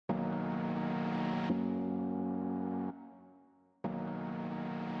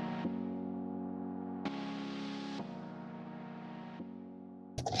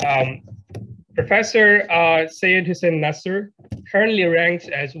Um, Professor Seyyed Hossein Nasr currently ranks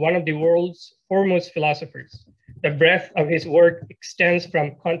as one of the world's foremost philosophers. The breadth of his work extends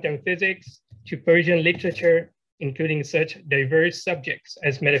from quantum physics to Persian literature, including such diverse subjects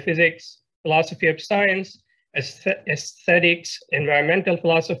as metaphysics, philosophy of science, aesthetics, environmental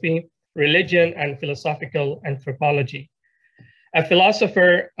philosophy, religion, and philosophical anthropology. A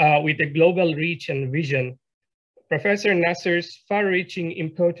philosopher with a global reach and vision, Professor Nasr's far-reaching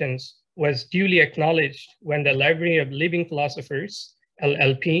importance was duly acknowledged when the Library of Living Philosophers,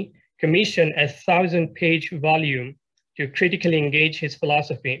 LLP, commissioned a 1,000-page volume to critically engage his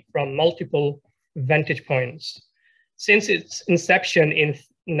philosophy from multiple vantage points. Since its inception in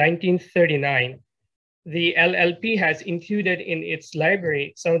 1939, the LLP has included in its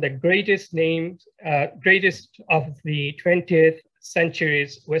library some of the greatest of the 20th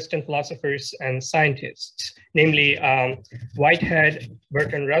century's Western philosophers and scientists, namely Whitehead,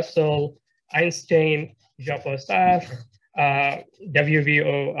 Bertrand Russell, Einstein, Jean-Paul Sartre,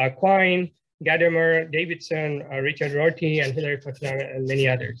 W.V.O. Quine, Gadamer, Davidson, Richard Rorty, and Hilary Putnam, and many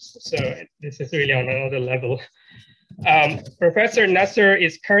others. So this is really on another level. Professor Nasr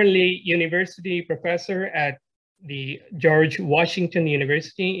is currently university professor at the George Washington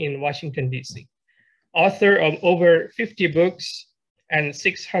University in Washington, D.C. Author of over 50 books and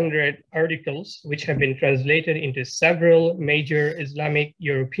 600 articles, which have been translated into several major Islamic,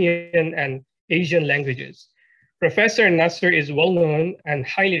 European, and Asian languages. Professor Nasr is well-known and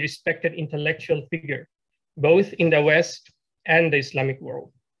highly respected intellectual figure, both in the West and the Islamic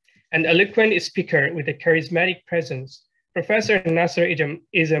world. An eloquent speaker with a charismatic presence, Professor Nasr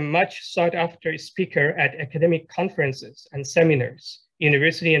is a much sought after speaker at academic conferences and seminars,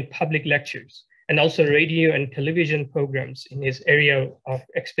 university and public lectures, and also radio and television programs in his area of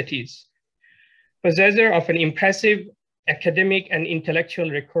expertise. Possessor of an impressive academic and intellectual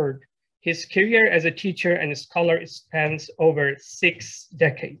record, his career as a teacher and scholar spans over 6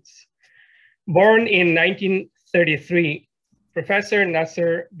 decades. Born in 1933, Professor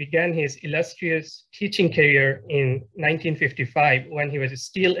Nasr began his illustrious teaching career in 1955 when he was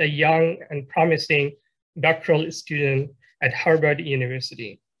still a young and promising doctoral student at Harvard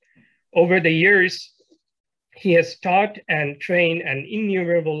University. Over the years, he has taught and trained an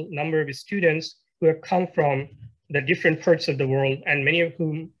innumerable number of students who have come from the different parts of the world, and many of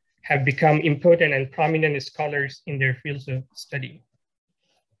whom have become important and prominent scholars in their fields of study.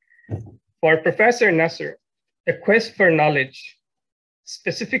 For Professor Nasr, the quest for knowledge,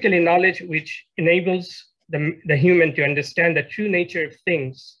 specifically knowledge which enables the human to understand the true nature of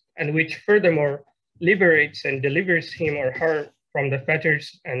things, and which furthermore liberates and delivers him or her from the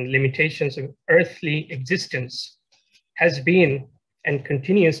fetters and limitations of earthly existence, has been and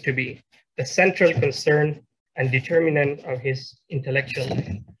continues to be the central concern and determinant of his intellectual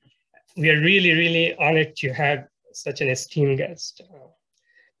life. We are really, really honored to have such an esteemed guest.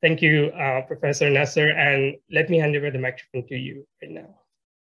 Thank you, Professor Nasr, and let me hand over the microphone to you right now.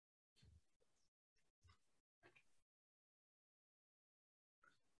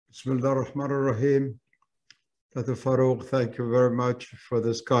 Bismillah ar-Rahman ar-Rahim. Dr. Farouk, thank you very much for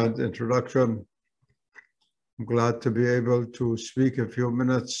this kind introduction. I'm glad to be able to speak a few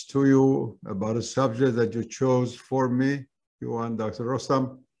minutes to you about a subject that you chose for me, you and Dr.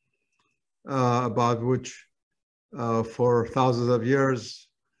 Rostam, about which for thousands of years,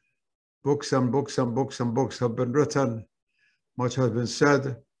 books and books and books and books have been written, much has been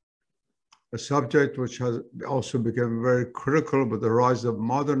said, a subject which has also become very critical with the rise of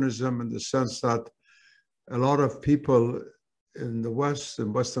modernism, in the sense that a lot of people in the West,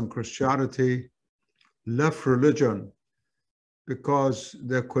 in Western Christianity, left religion because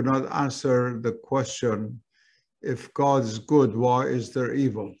they could not answer the question, if God is good, why is there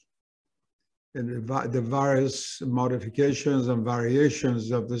evil? In the various modifications and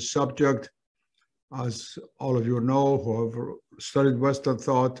variations of this subject, as all of you know who have studied Western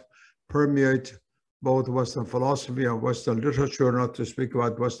thought, permeate both Western philosophy and Western literature, not to speak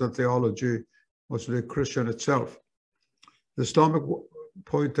about Western theology, mostly Christian itself. The Islamic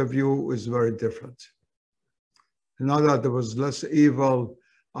point of view is very different. Not that there was less evil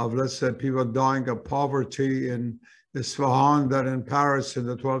of, let's say, people dying of poverty in Isfahan than in Paris in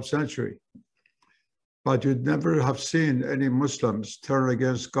the 12th century. But you'd never have seen any Muslims turn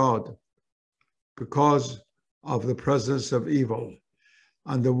against God because of the presence of evil.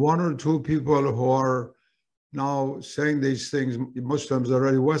 And the one or two people who are now saying these things, Muslims,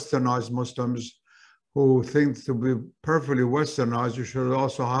 already westernized Muslims, who think to be perfectly westernized, you should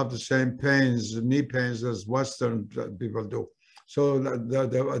also have the same pains, knee pains, as Western people do. So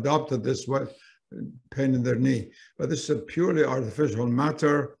they've adopted this pain in their knee. But this is a purely artificial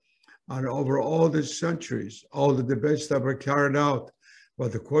matter. And over all these centuries, all the debates that were carried out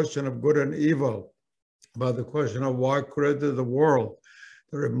about the question of good and evil, about the question of why created the world,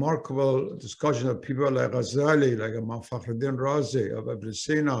 the remarkable discussion of people like Ghazali, like Imam Fakhruddin Razi, of Ibn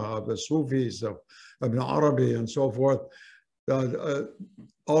Sina, of the Sufis, of Ibn Arabi, and so forth, that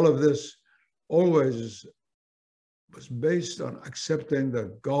all of this always was based on accepting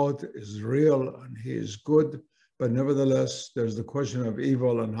that God is real and he is good, but nevertheless, there's the question of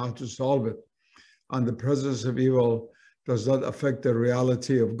evil and how to solve it. And the presence of evil does not affect the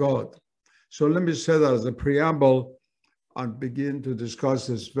reality of God. So let me say that as a preamble and begin to discuss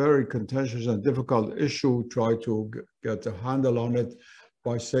this very contentious and difficult issue, try to get a handle on it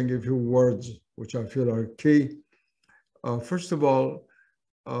by saying a few words which I feel are key. First of all,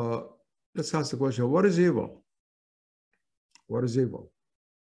 let's ask the question, what is evil? What is evil?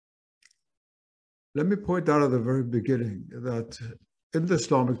 Let me point out at the very beginning that in the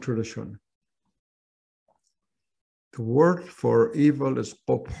Islamic tradition, the word for evil is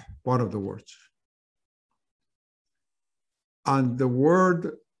qubh, one of the words. And the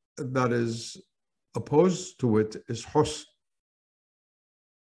word that is opposed to it is husn,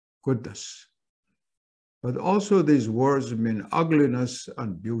 goodness. But also these words mean ugliness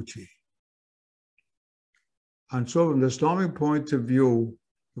and beauty. And so from the Islamic point of view,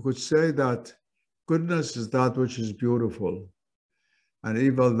 you could say that goodness is that which is beautiful, and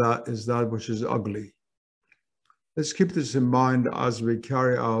evil that is that which is ugly. Let's keep this in mind as we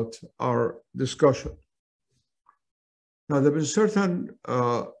carry out our discussion. Now, there have been certain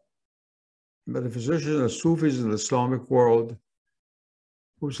metaphysicians and Sufis in the Islamic world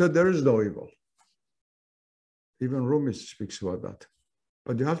who said there is no evil. Even Rumi speaks about that.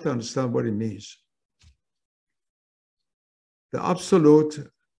 But you have to understand what he means. The absolute,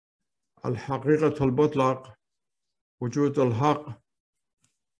 al-haqiqat al-mutlaq, wujud al-haq,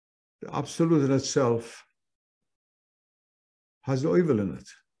 the absolute in itself has no evil in it.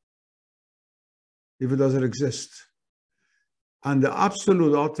 Evil doesn't exist. And the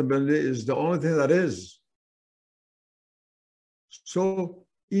absolute ultimately is the only thing that is. So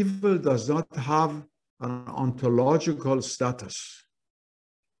evil does not have an ontological status.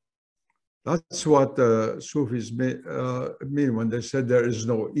 That's what the Sufis mean when they said there is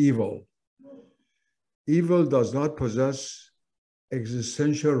no evil. Evil does not possess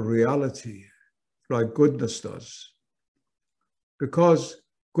existential reality like goodness does. Because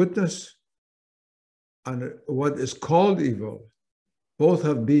goodness and what is called evil both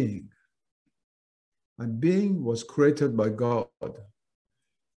have being. And being was created by God.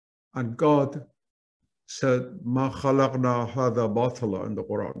 And God said, "Ma khalaqna hadha batala" in the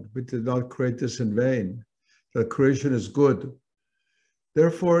Quran. We did not create this in vain. The creation is good.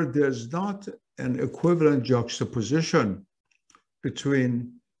 Therefore, there's not an equivalent juxtaposition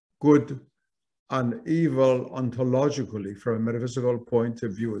between good and evil ontologically from a metaphysical point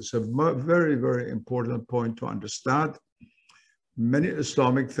of view. It's a very, very important point to understand. Many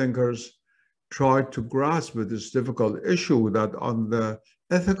Islamic thinkers try to grasp with this difficult issue that on the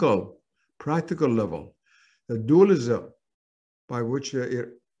ethical, practical level, the dualism by which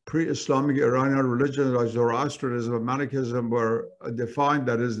pre-Islamic Iranian religions like Zoroastrianism and Manichaeism were defined,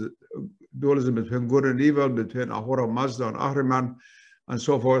 that is, dualism between good and evil, between Ahura Mazda and Ahriman, and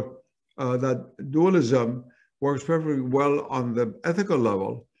so forth, that dualism works perfectly well on the ethical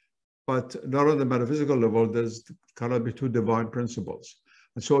level, but not on the metaphysical level. There's cannot be two divine principles.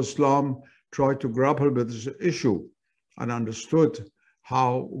 And so Islam tried to grapple with this issue and understood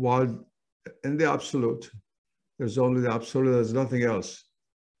how, while in the absolute, there's only the absolute, there's nothing else.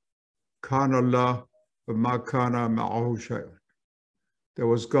 Kana Allah wa ma kana ma'ahu shay'un. There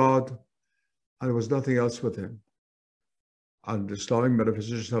was God, and there was nothing else with him. And the Islamic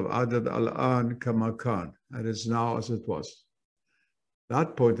metaphysicians have added al-an kama kan, and it's now as it was.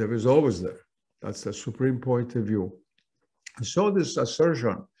 That point of view is always there. That's the supreme point of view. And so this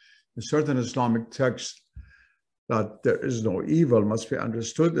assertion in certain Islamic texts that there is no evil must be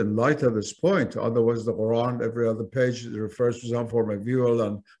understood in light of this point. Otherwise, the Quran, every other page, refers to some form of evil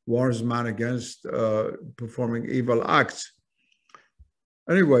and warns man against performing evil acts.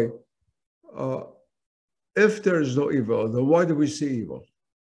 Anyway, if there is no evil, then why do we see evil?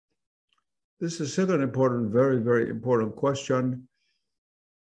 This is still an important, very, very important question.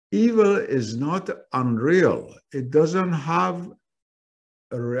 Evil is not unreal. It doesn't have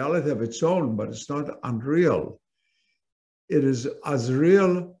a reality of its own, but it's not unreal. It is as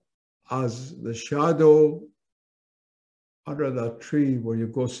real as the shadow under that tree where you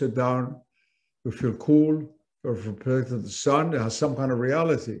go sit down, you feel cool, you're protected from the sun, it has some kind of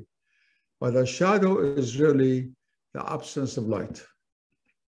reality. But a shadow is really the absence of light.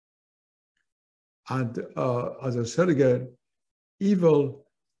 And as I said again, evil,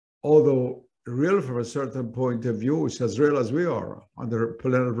 although real from a certain point of view, it's as real as we are under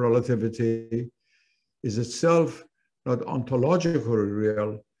plane of relativity, is itself not ontologically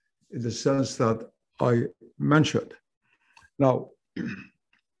real in the sense that I mentioned. Now,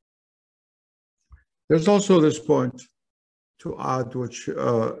 there's also this point to add, which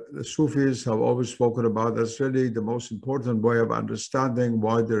the Sufis have always spoken about. That's really the most important way of understanding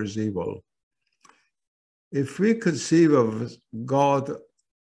why there is evil. If we conceive of God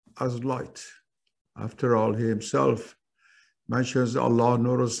as light, after all, he himself mentions Allah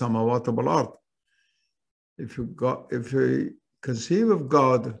Nur Samawat wal Ard. If we conceive of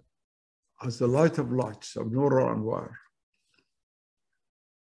God as the light of lights, of Nur Anwar,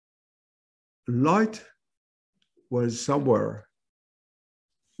 light was somewhere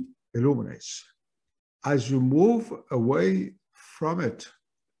illuminates. As you move away from it,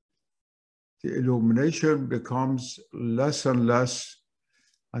 the illumination becomes less and less,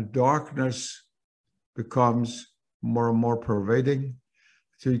 and darkness becomes more and more pervading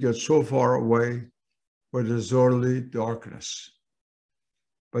until you get so far away where there's only darkness.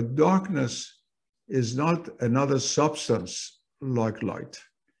 But darkness is not another substance like light.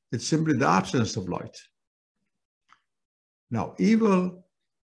 It's simply the absence of light. Now, evil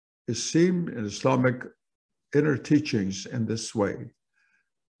is seen in Islamic inner teachings in this way.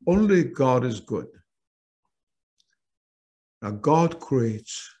 Only God is good. Now, God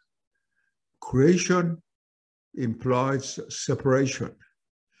creates. Creation implies separation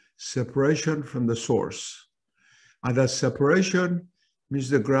from the source. And that separation means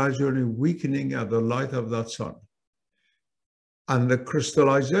the gradually weakening of the light of that sun. And the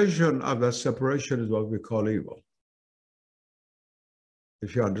crystallization of that separation is what we call evil.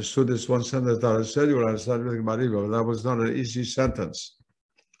 If you understood this one sentence that I said, you will understand everything about evil. That was not an easy sentence.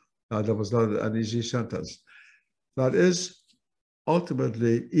 That was not an easy sentence. That is,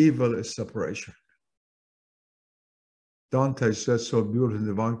 ultimately, evil is separation. Dante says so beautifully in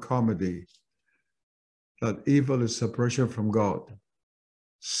the Divine Comedy that evil is separation from God.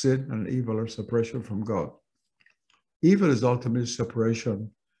 Sin and evil are separation from God. Evil is ultimately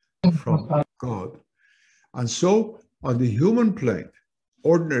separation from God. And so, on the human plane,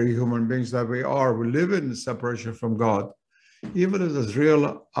 ordinary human beings that we are, we live in separation from God. Evil is as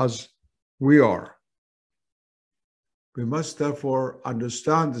real as we are. We must therefore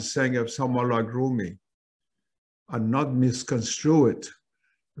understand the saying of someone like Rumi and not misconstrue it.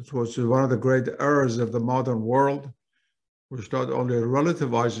 It was one of the great errors of the modern world, which not only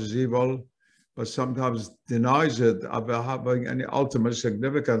relativizes evil, but sometimes denies it of having any ultimate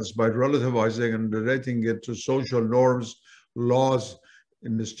significance by relativizing and relating it to social norms, laws,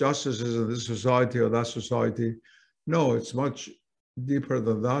 injustices in this society or that society. No, it's much deeper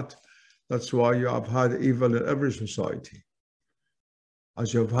than that. That's why you have had evil in every society,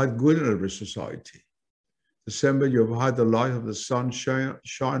 as you have had good in every society. The same way you have had the light of the sun shine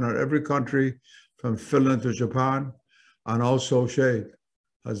on every country, from Finland to Japan, and also shade,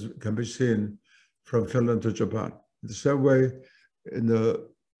 as can be seen from Finland to Japan. The same way in the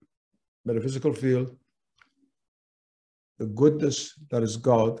metaphysical field, the goodness that is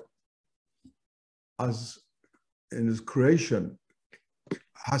God, as in his creation,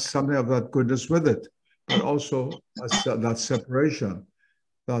 has something of that goodness with it, but also has that separation,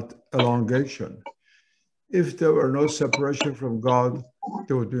 that elongation. If there were no separation from God,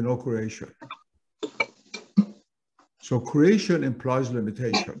 there would be no creation. So creation implies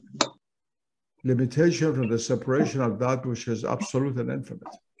limitation. Limitation from the separation of that which is absolute and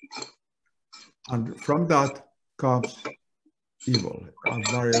infinite. And from that comes evil on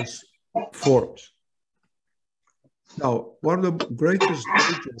various forms. Now, one of the greatest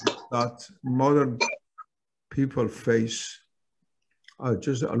dangers that modern people face, I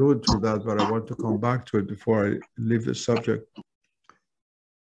just alluded to that, but I want to come back to it before I leave the subject,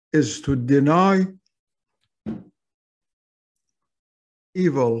 is to deny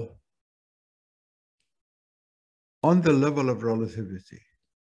evil on the level of relativity.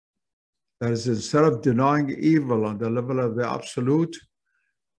 That is, instead of denying evil on the level of the absolute,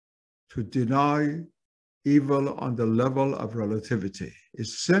 to deny evil on the level of relativity.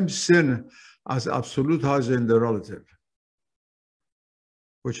 It's the same sin as absolutizing the relative,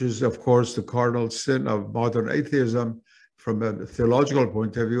 which is, of course, the cardinal sin of modern atheism from a theological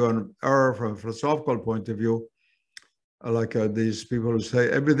point of view and error from a philosophical point of view, like these people who say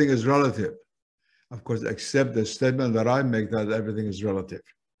everything is relative. Of course, except the statement that I make that everything is relative.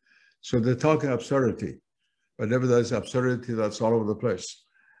 So they're talking absurdity, but nevertheless, absurdity that's all over the place.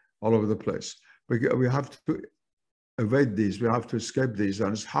 all over the place. We have to evade these, we have to escape these.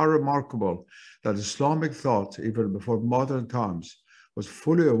 And it's how remarkable that Islamic thought, even before modern times, was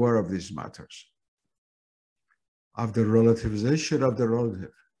fully aware of these matters, of the relativization of the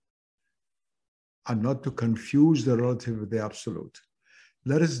relative, and not to confuse the relative with the absolute.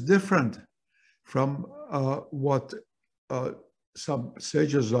 That is different from what some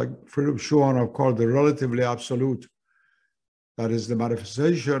sages like Friedrich Schuon have called the relatively absolute. That is the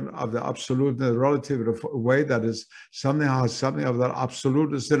manifestation of the absolute in a relative way that is something has something of that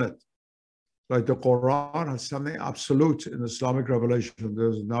absoluteness in it. Like the Quran has something absolute in Islamic revelation.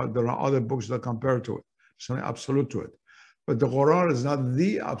 There are other books that compare to it, something absolute to it. But the Quran is not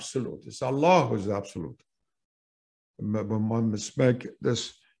the absolute. It's Allah who is the absolute. When one must make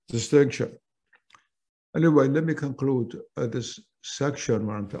this distinction. Anyway, let me conclude this section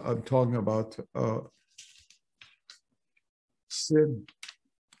where I'm talking about sin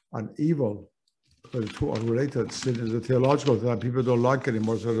and evil. The two are related. Sin is a theological thing that people don't like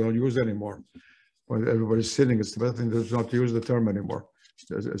anymore, so they don't use it anymore. When everybody's sinning, it's the best thing to not use the term anymore.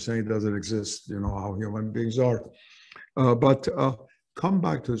 It's saying it doesn't exist, you know, how human beings are. But come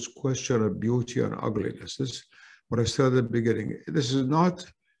back to this question of beauty and ugliness. This is what I said at the beginning. This is not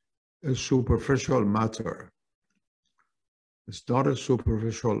a superficial matter. It's not a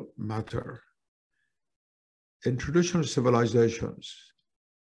superficial matter. In traditional civilizations,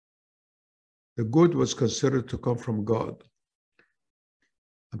 the good was considered to come from God.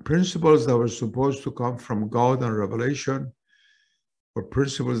 And principles that were supposed to come from God and revelation were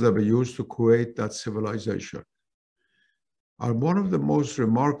principles that were used to create that civilization. And one of the most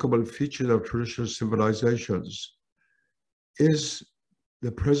remarkable features of traditional civilizations is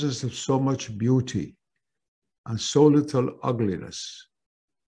the presence of so much beauty and so little ugliness.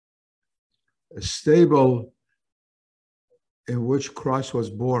 A stable in which Christ was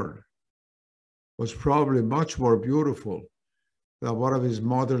born was probably much more beautiful than one of his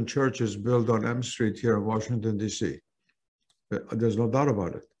modern churches built on M Street here in Washington, D.C. There's no doubt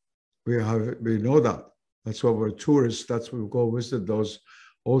about it. We know that. That's why we're tourists. That's why we go visit those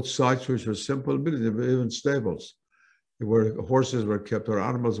old sites, which are simple, even stables, where horses were kept or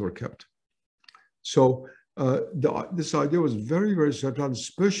animals were kept. So this idea was very, very central,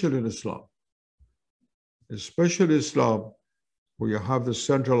 especially in Islam. Especially in Islam, where you have the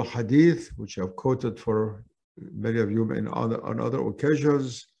central hadith, which I've quoted for many of you on other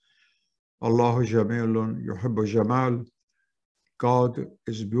occasions. Allahu jamilun yuhibbu jamal. God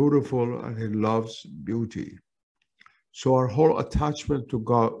is beautiful and he loves beauty. So our whole attachment to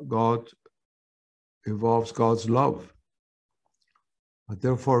God involves God's love. And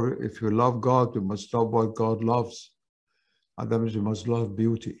therefore, if you love God, you must love what God loves. And that means you must love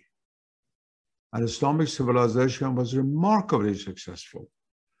beauty. And Islamic civilization was remarkably successful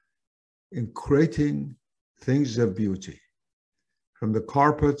in creating things of beauty, from the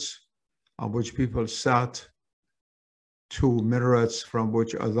carpets on which people sat to minarets from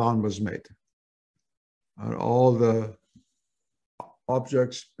which adhan was made, and all the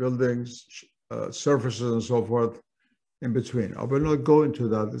objects, buildings, surfaces, and so forth in between. I will not go into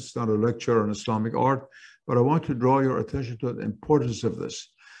that. It's not a lecture on Islamic art, but I want to draw your attention to the importance of this.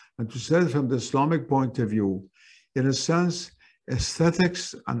 And to say from the Islamic point of view, in a sense,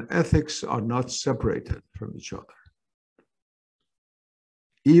 aesthetics and ethics are not separated from each other.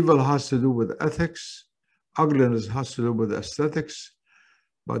 Evil has to do with ethics, ugliness has to do with aesthetics,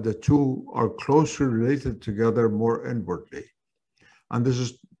 but the two are closely related together more inwardly. And this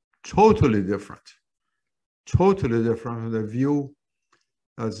is totally different from the view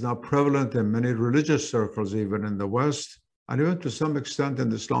that's now prevalent in many religious circles, even in the West, and even to some extent in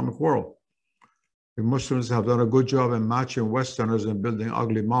the Islamic world. The Muslims have done a good job in matching Westerners in building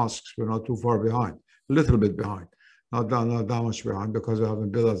ugly mosques. We're not too far behind, a little bit behind, not that much behind, because we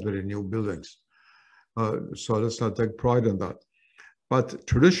haven't built as many new buildings. So let's not take pride in that. But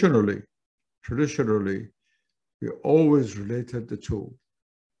traditionally, we always related the two.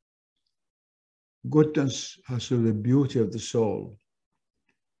 Goodness has to do with the beauty of the soul.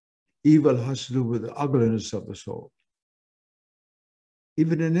 Evil has to do with the ugliness of the soul.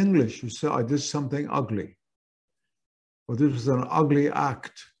 Even in English, you say, I did something ugly, or this was an ugly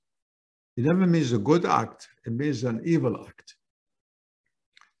act. It never means a good act, it means an evil act.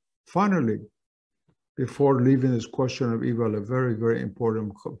 Finally, before leaving this question of evil, a very, very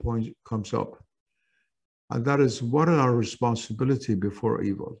important point comes up. And that is, what is our responsibility before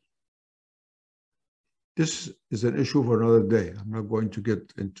evil? This is an issue for another day. I'm not going to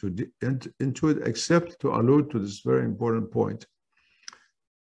get into it, except to allude to this very important point,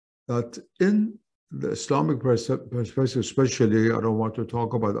 that in the Islamic perspective, especially, I don't want to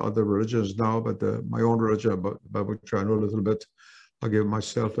talk about other religions now, but my own religion, about which I know a little bit, I give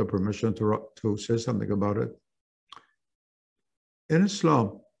myself the permission to say something about it. In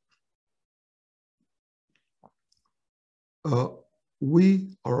Islam,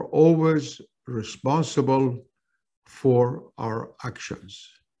 we are always responsible for our actions.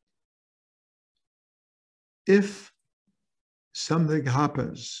 If something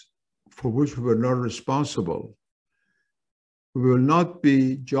happens for which we are not responsible, we will not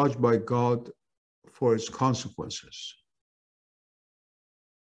be judged by God for its consequences.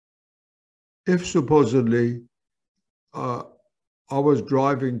 If supposedly I was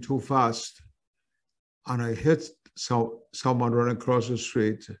driving too fast and I hit someone running across the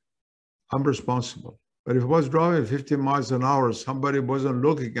street, I'm responsible. But if I was driving 50 miles an hour, somebody wasn't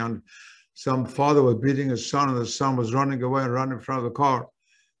looking and some father was beating his son and the son was running away and running in front of the car,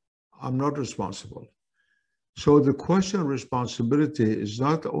 I'm not responsible. So the question of responsibility is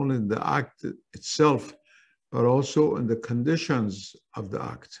not only in the act itself, but also in the conditions of the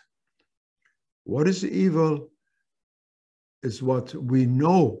act. What is evil is what we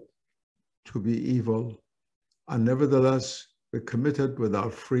know to be evil, and nevertheless we commit it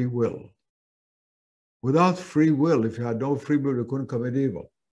without free will. Without free will, if you had no free will, you couldn't commit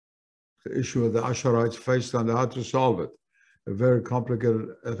evil. The issue of the Asharites faced and they had to solve it. A very complicated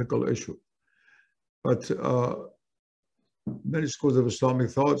ethical issue. But many schools of Islamic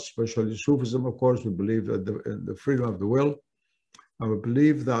thought, especially Sufism, of course, we believe that in the freedom of the will, and we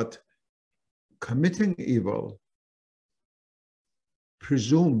believe that committing evil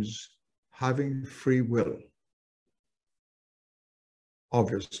presumes having free will,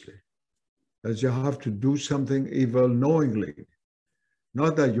 obviously. That you have to do something evil knowingly,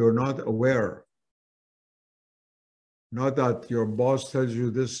 not that you're not aware. Not that your boss tells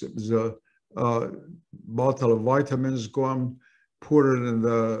you this is a bottle of vitamins, go and pour it in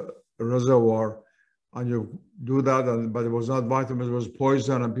the reservoir, and you do that, but it was not vitamins, it was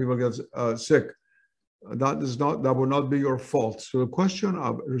poison, and people get sick. That would not be your fault. So the question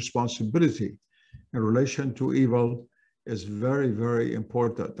of responsibility in relation to evil is very, very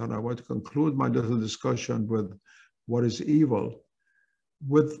important. And I want to conclude my little discussion with what is evil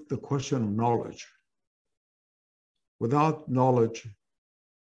with the question of knowledge. Without knowledge,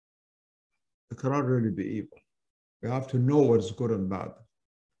 it cannot really be evil. We have to know what is good and bad.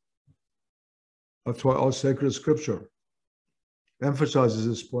 That's why all sacred scripture emphasizes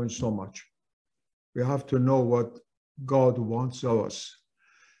this point so much. We have to know what God wants of us.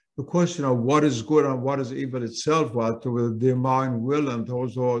 The question of what is good and what is evil itself, what with divine will, and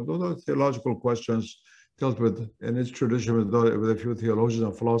also those are theological questions dealt with in its tradition with a few theologians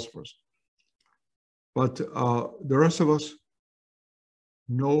and philosophers. But the rest of us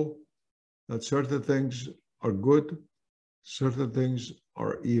know that certain things are good, certain things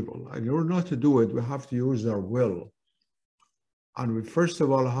are evil. And in order not to do it, we have to use our will. And we first of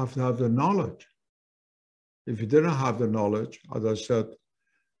all have to have the knowledge. If you didn't have the knowledge, as I said,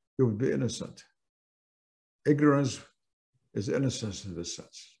 you would be innocent. Ignorance is innocence in this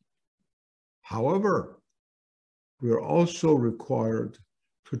sense. However, we are also required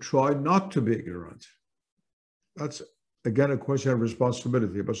to try not to be ignorant. That's, again, a question of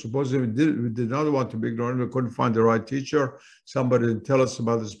responsibility. But suppose we did not want to be ignorant, we couldn't find the right teacher, somebody didn't tell us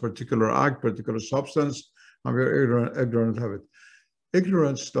about this particular act, particular substance, and we're ignorant of it.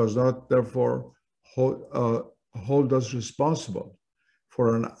 Ignorance does not, therefore, hold us responsible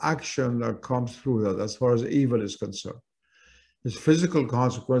for an action that comes through that, as far as evil is concerned. Its physical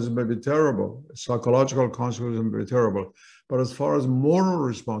consequences may be terrible, psychological consequences may be terrible, but as far as moral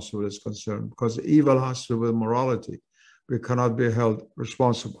responsibility is concerned, because evil has to do with morality, we cannot be held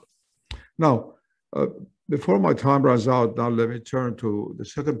responsible. Now, before my time runs out, now let me turn to the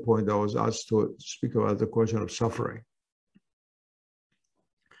second point I was asked to speak about, the question of suffering.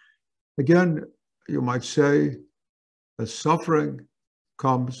 Again, you might say that suffering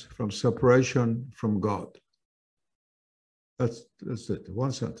comes from separation from God. That's it,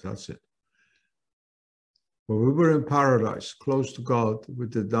 one sentence, that's it. When we were in paradise, close to God, we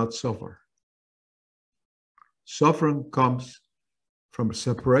did not suffer. Suffering comes from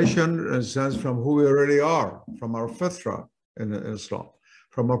separation, in a sense, from who we really are, from our fitra in Islam,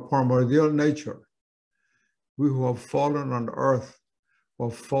 from our primordial nature. We who have fallen on earth, who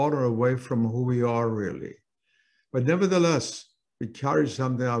have fallen away from who we are really. But nevertheless, we carry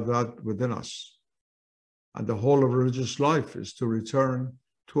something of that within us. And the whole of religious life is to return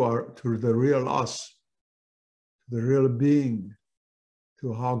to the real us, the real being,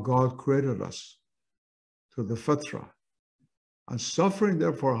 to how God created us, to the fitra. And suffering,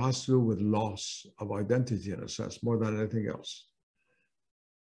 therefore, has to do with loss of identity, in a sense, more than anything else.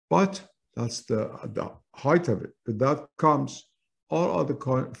 But that's the height of it. But that comes all other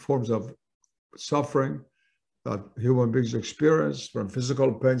forms of suffering that human beings experience, from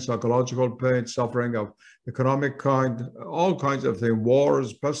physical pain, psychological pain, suffering of economic kind, all kinds of things,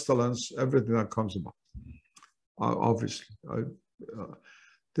 wars, pestilence, everything that comes about, obviously.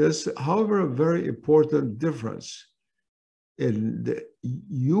 There's, however, a very important difference in the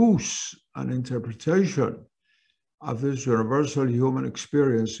use and interpretation of this universal human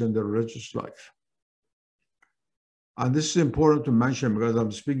experience in the religious life. And this is important to mention because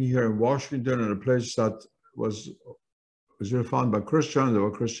I'm speaking here in Washington, in a place that was founded by Christians. There were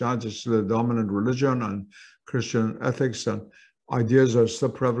Christianity is still the dominant religion, and Christian ethics and ideas are still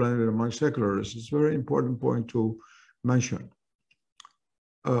prevalent among secularists. It's a very important point to mention.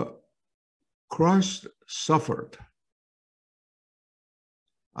 Christ suffered,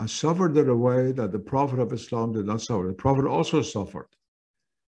 and suffered in a way that the Prophet of Islam did not suffer. The Prophet also suffered,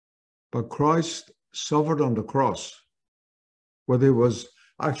 but Christ suffered on the cross, whether he was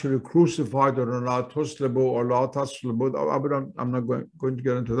actually crucified or not, tuslibu or la taslibu. I'm not going to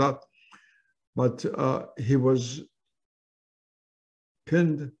get into that, but he was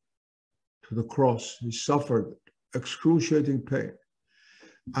pinned to the cross. He suffered excruciating pain.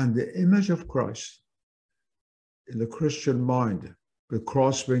 And the image of Christ in the Christian mind, the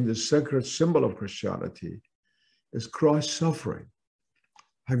cross being the sacred symbol of Christianity, is Christ suffering.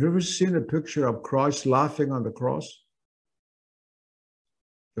 Have you ever seen a picture of Christ laughing on the cross?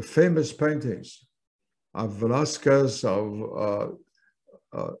 The famous paintings of Velázquez,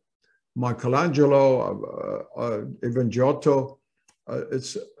 of Michelangelo, of even Giotto, there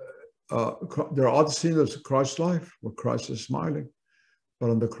are other scenes of Christ's life where Christ is smiling, but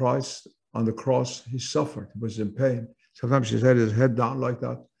on the cross, he suffered. He was in pain. Sometimes he had his head down like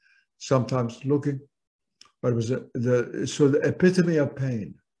that, sometimes looking, but it was the epitome of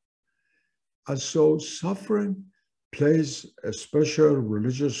pain. And so suffering plays a special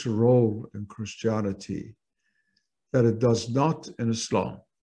religious role in Christianity that it does not in Islam.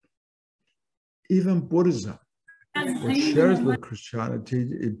 Even Buddhism, which shares with Christianity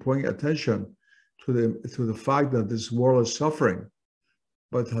in pointing attention to the fact that this world is suffering,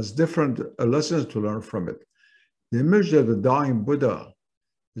 but has different lessons to learn from it. The image of the dying Buddha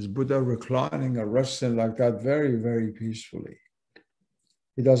is Buddha reclining or resting like that very, very peacefully.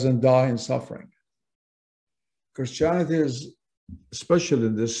 He doesn't die in suffering. Christianity is special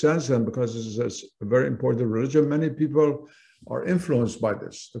in this sense, and because it's a very important religion, many people are influenced by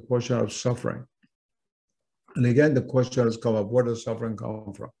this, the question of suffering. And again, the question has come up, where does suffering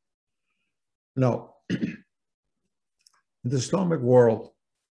come from? Now, in the Islamic world,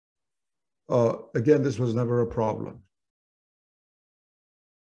 again, this was never a problem.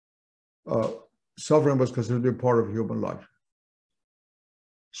 Suffering was considered a part of human life.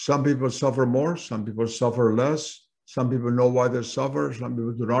 Some people suffer more, some people suffer less, some people know why they suffer, some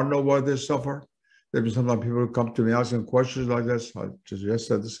people do not know why they suffer. Maybe sometimes people come to me asking questions like this. I just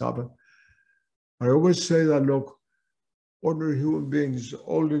yesterday this happened. I always say that, look, ordinary human beings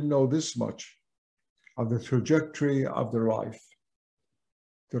only know this much of the trajectory of their life.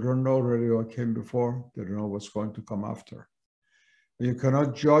 They don't know really what came before, they don't know what's going to come after. You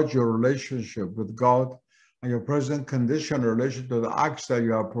cannot judge your relationship with God and your present condition in relation to the acts that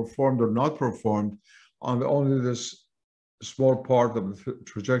you have performed or not performed on only this small part of the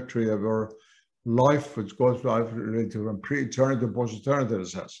trajectory of your life, which goes life related to pre-eternity to post-eternity, in a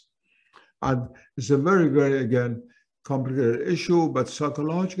sense. And it's a very, very, again, complicated issue, but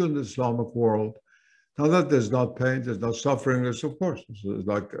psychological in the Islamic world, now that there's not pain, there's not suffering, there's of course, it's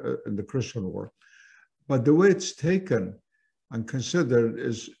like in the Christian world. But the way it's taken and considered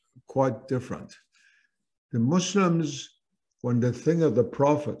is quite different. The Muslims, when they think of the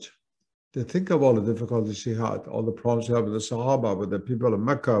Prophet, they think of all the difficulties he had, all the problems he had with the Sahaba, with the people of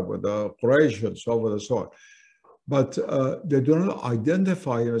Mecca, with the Quraysh, and so forth and so on. But they do not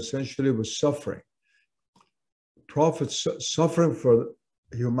identify him essentially with suffering. Prophets suffering for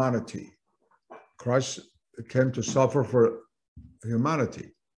humanity. Christ came to suffer for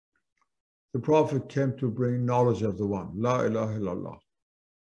humanity. The Prophet came to bring knowledge of the one, La ilaha illallah.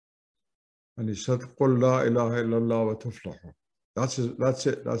 And he said, Qul la ilaha illallah wa tuflahu. That's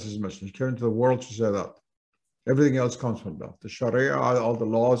it. That's his mission. He came to the world to say that. Everything else comes from that. The Sharia, all the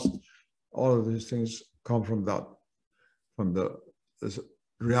laws, all of these things come from that, from this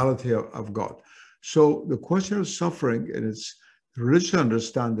reality of God. So the question of suffering in its religious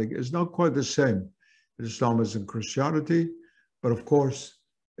understanding is not quite the same in Islam as in Christianity, but of course,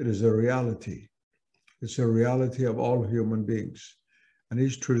 it is a reality. It's a reality of all human beings. And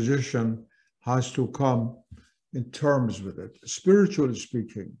each tradition has to come in terms with it. Spiritually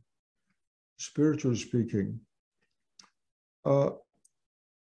speaking,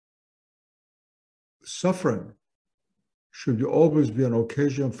 suffering should always be an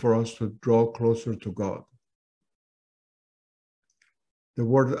occasion for us to draw closer to God. The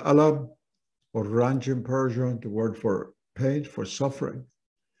word alam, or ranj in Persian, the word for pain, for suffering,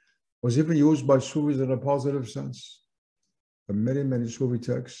 was even used by Sufis in a positive sense. In many, many Sufi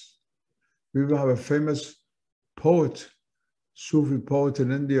texts. We even have a famous poet, Sufi poet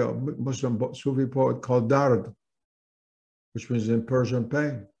in India, Muslim Sufi poet called Dard, which means in Persian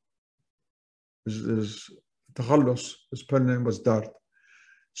pain. His takhallus, his pen name was Dard.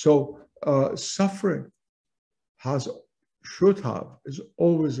 So suffering is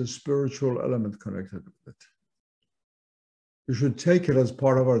always a spiritual element connected with it. We should take it as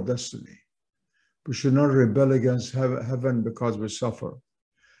part of our destiny. We should not rebel against heaven because we suffer,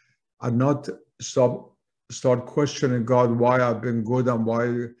 and not start questioning God, why I've been good and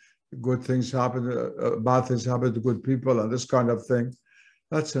why good things happen, bad things happen to good people, and this kind of thing.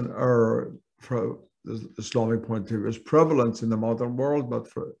 That's an error from the Islamic point of view. It's prevalent in the modern world, but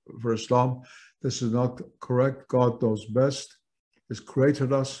for Islam, this is not correct. God knows best. He's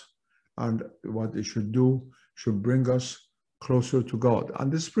created us, and what He should do should bring us closer to God.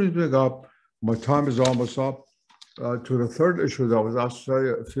 And this brings me up, my time is almost up, to the third issue that I was asked to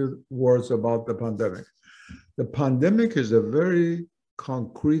say a few words about the pandemic. The pandemic is a very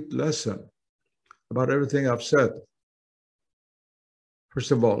concrete lesson about everything I've said. First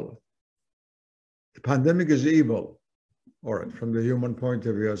of all, the pandemic is evil. All right, from the human point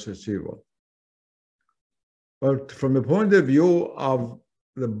of view, yes, it's evil. But from the point of view of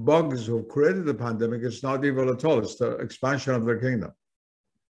the bugs who created the pandemic, it's not evil at all. It's the expansion of their kingdom.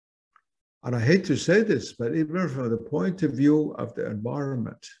 And I hate to say this, but even from the point of view of the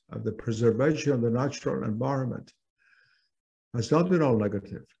environment, of the preservation of the natural environment, has not been all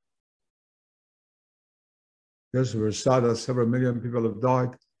negative. Yes, we're sad that several million people have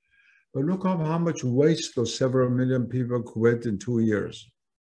died, but look at how much waste those several million people create in 2 years.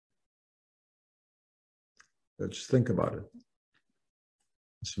 Let's think about it.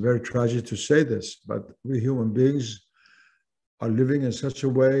 It's very tragic to say this, but we human beings are living in such a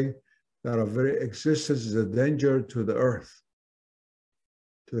way that our very existence is a danger to the earth,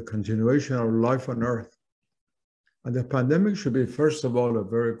 to the continuation of life on earth. And the pandemic should be, first of all, a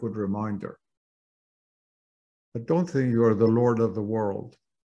very good reminder. But don't think you are the Lord of the world.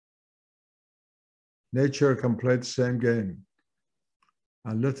 Nature can play the same game.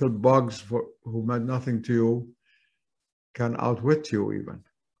 And little bugs who meant nothing to you can outwit you even.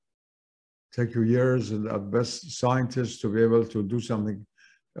 Take you years and the best scientists to be able to do something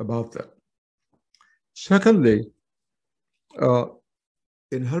about that. Secondly,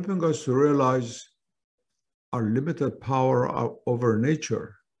 in helping us to realize our limited power over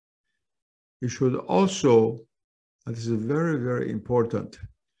nature, we should also, and this is very, very important,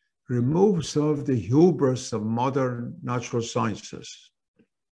 remove some of the hubris of modern natural sciences,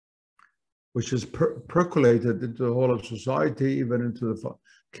 which is percolated into the whole of society, even into the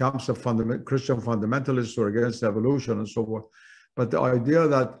camps of Christian fundamentalists who are against evolution and so forth. But the idea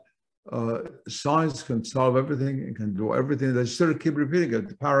that science can solve everything and can do everything, they still keep repeating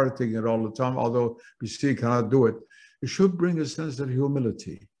it, parroting it all the time, although we see cannot do it. It should bring a sense of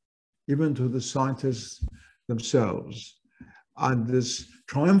humility, even to the scientists themselves. And this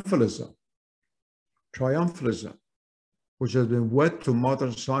triumphalism, which has been wed to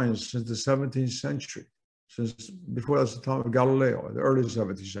modern science since the 17th century, since before that's the time of Galileo, the early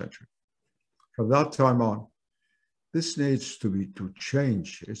 17th century. From that time on, this needs to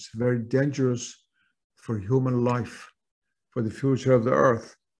change. It's very dangerous for human life, for the future of the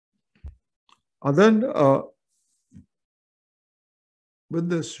earth. And then with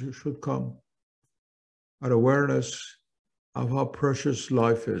this should come an awareness of how precious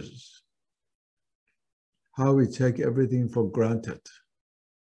life is, how we take everything for granted.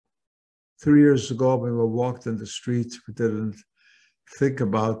 3 years ago, when we walked in the street, we didn't think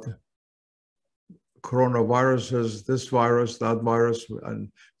about coronaviruses, this virus, that virus, and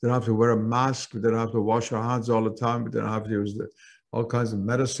we didn't have to wear a mask, we didn't have to wash our hands all the time, we didn't have to use all kinds of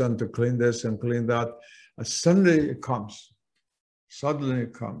medicine to clean this and clean that. And suddenly it comes.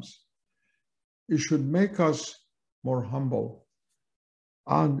 It should make us more humble,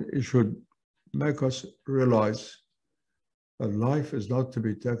 and it should make us realize that life is not to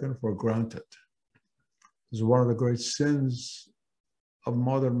be taken for granted. This is one of the great sins of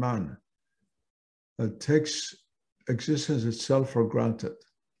modern man, that takes existence itself for granted,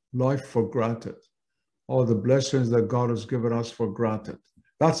 life for granted, all the blessings that God has given us for granted.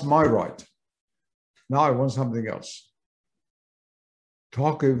 That's my right. Now I want something else.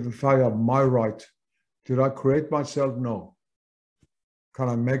 Talk if I have my right. Did I create myself? No. Can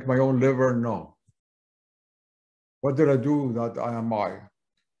I make my own liver? No. What did I do that I am I?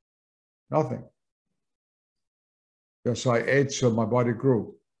 Nothing. Yes, I ate so my body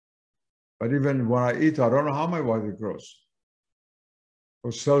grew. But even when I eat, I don't know how my body grows.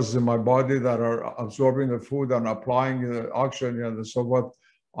 Those cells in my body that are absorbing the food and applying the oxygen and so forth,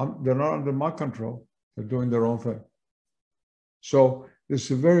 they're not under my control. They're doing their own thing. So this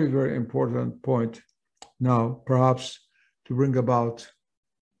is a very, very important point now, perhaps to bring about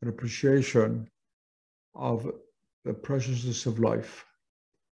an appreciation of the preciousness of life.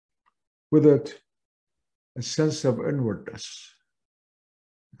 With it, a sense of inwardness.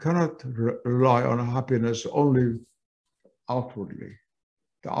 You cannot rely on happiness only outwardly.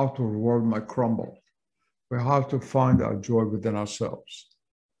 The outward world might crumble. We have to find our joy within ourselves.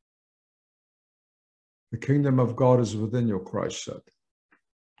 The kingdom of God is within you, Christ said.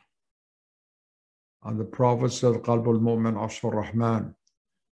 And the Prophet said, قَلْبُ الْمُؤْمِنْ عَرْشُ الرَّحْمَنِ.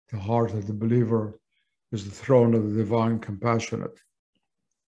 The heart of the believer is the throne of the divine compassionate.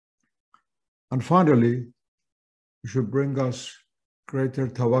 And finally, it should bring us greater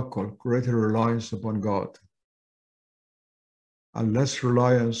tawakkul, greater reliance upon God, and less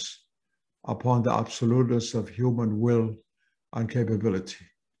reliance upon the absoluteness of human will and capability.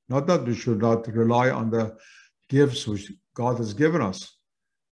 Not that we should not rely on the gifts which God has given us,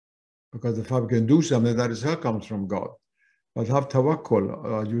 because if I can do something, that is help comes from God. But have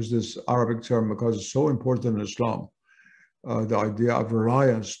tawakkul, I use this Arabic term because it's so important in Islam, the idea of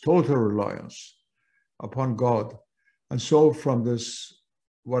reliance, total reliance upon God. And so from this,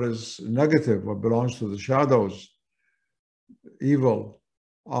 what is negative, what belongs to the shadows, evil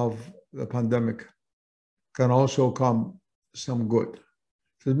of the pandemic, can also come some good.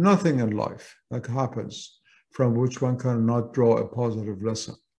 There's nothing in life that happens from which one cannot draw a positive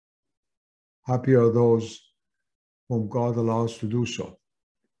lesson. Happy are those whom God allows to do so.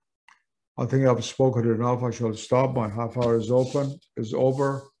 I think I've spoken enough. I shall stop. My half hour is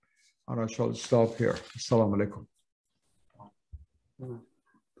over, and I shall stop here. Assalamu alaikum.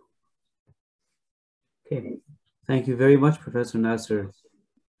 Okay. Thank you very much, Professor Nasr,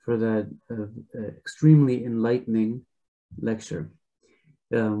 for that extremely enlightening lecture.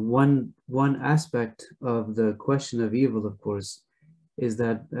 One aspect of the question of evil, of course, is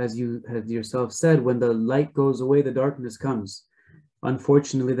that, as you had yourself said, when the light goes away, the darkness comes.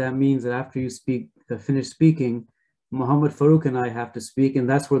 Unfortunately, that means that after you finish speaking, Muhammad Farooq and I have to speak, and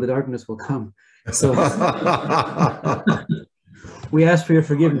that's where the darkness will come. So we ask for your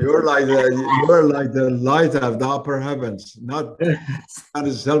forgiveness. You're like the light of the upper heavens, not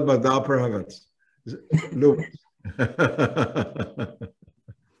itself, but the upper heavens. Look.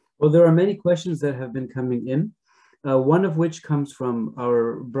 Well, there are many questions that have been coming in. One of which comes from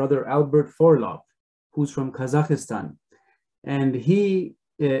our brother Albert Forlov, who's from Kazakhstan, and he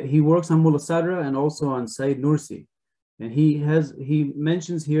works on Mullah Sadra and also on Seyyed Nursi, and he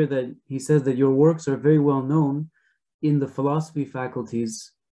mentions here that he says that your works are very well known in the philosophy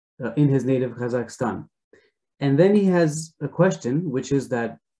faculties in his native Kazakhstan. And then he has a question, which is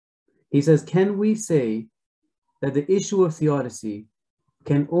that he says, can we say that the issue of theodicy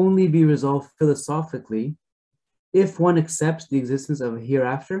can only be resolved philosophically if one accepts the existence of a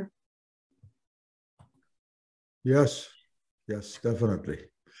hereafter? Yes, definitely.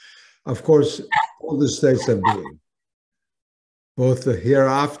 Of course, all the states of being, both the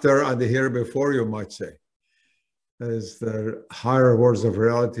hereafter and the here before, you might say, is the higher worlds of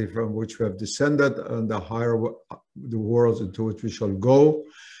reality from which we have descended, and the worlds into which we shall go.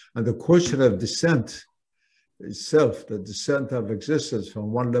 And the question of descent itself, the descent of existence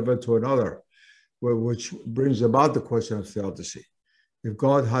from one level to another, which brings about the question of theodicy. If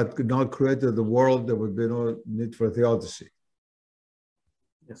God had not created the world, there would be no need for theodicy.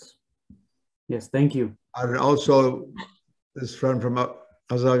 Yes, thank you. And also, this friend from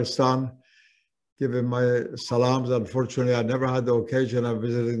Kazakhstan, give him my salams. Unfortunately, I never had the occasion of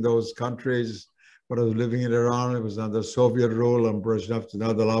visiting those countries. When I was living in Iran, it was under Soviet rule, and Brezhnev did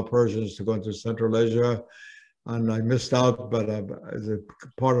not allow Persians to go into Central Asia. And I missed out, but it's a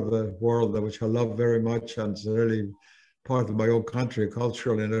part of the world which I love very much, and it's really part of my own country,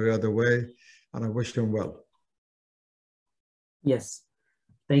 culturally and every other way, and I wish them well. Yes,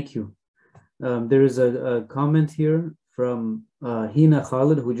 thank you. There is a comment here from Hina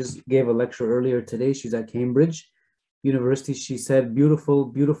Khalid, who just gave a lecture earlier today. She's at Cambridge University. She said, beautiful,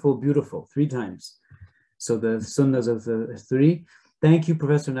 beautiful, beautiful, 3 times. So the sunnahs of the 3. Thank you,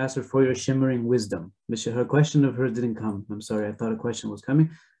 Professor Nasr, for your shimmering wisdom. Her question of hers didn't come. I'm sorry, I thought a question was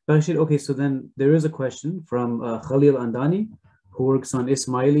coming. But actually, okay, so then there is a question from Khalil Andani, who works on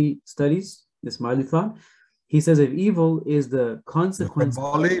Ismaili studies, Ismaili thought. He says, if evil is the consequence...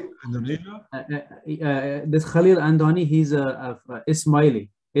 Bali, Indonesia? This Khalil Andani, he's a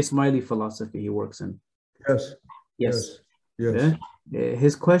Ismaili philosophy he works in. Yes. Yes. Yes.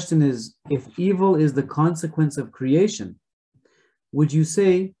 His question is, if evil is the consequence of creation, would you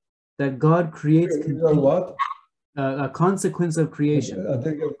say that God creates what? A consequence of creation? I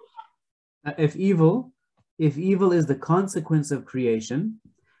think If evil is the consequence of creation,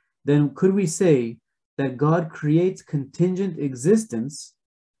 then could we say that God creates contingent existence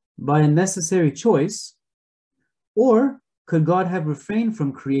by a necessary choice, or could God have refrained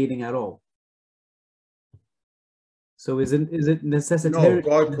from creating at all? So is it necessary? No,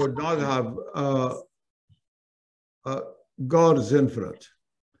 God could not have. God is infinite.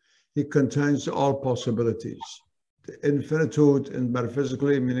 He contains all possibilities. The infinitude in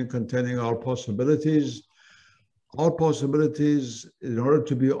metaphysically meaning containing all possibilities. All possibilities, in order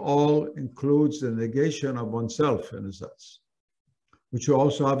to be all, includes the negation of oneself, in a sense, which you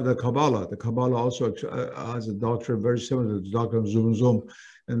also have in the Kabbalah. The Kabbalah also has a doctrine very similar to the doctrine of Zum Zum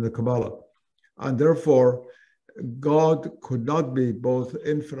in the Kabbalah. And therefore, God could not be both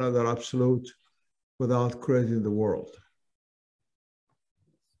infinite or absolute without creating the world.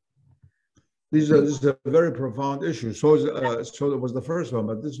 This is a very profound issue. So that was the first one,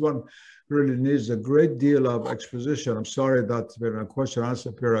 but this one really needs a great deal of exposition. I'm sorry that in a question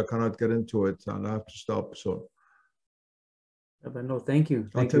answer period, I cannot get into it, and I have to stop soon. But no, thank you.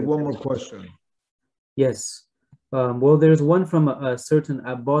 I'll take one more question. Yes. Well, there's one from a certain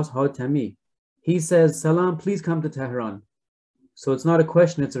Abbas Hautami. He says, Salam, please come to Tehran. So it's not a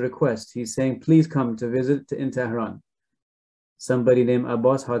question, it's a request. He's saying, please come to visit in Tehran. Somebody named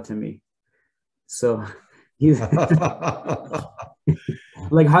Abbas Hautami. So he's like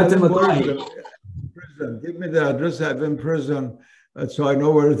Hatem prison. Give me the address. I'm in prison, so I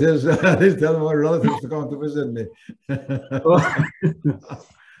know where it is. Please tell my relatives to come to visit me.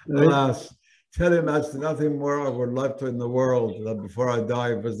 Alas, tell him that's nothing more I would like to in the world, that before I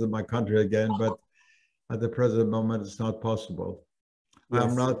die, visit my country again. But at the present moment, it's not possible. Yes.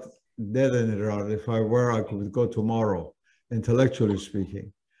 I'm not dead in Iran. If I were, I could go tomorrow, intellectually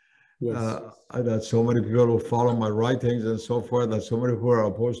speaking. Yes. That so many people who follow my writings and so forth, that so many who are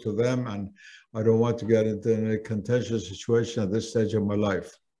opposed to them, and I don't want to get into any contentious situation at this stage of my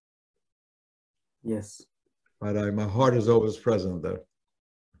life. Yes. But my heart is always present there.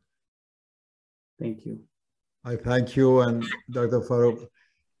 Thank you. I thank you and Dr. Farooq.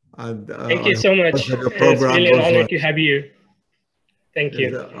 And thank you so much. It's really an honor to have you. Thank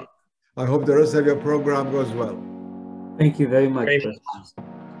you. I hope the rest of your program goes well. Thank you very much.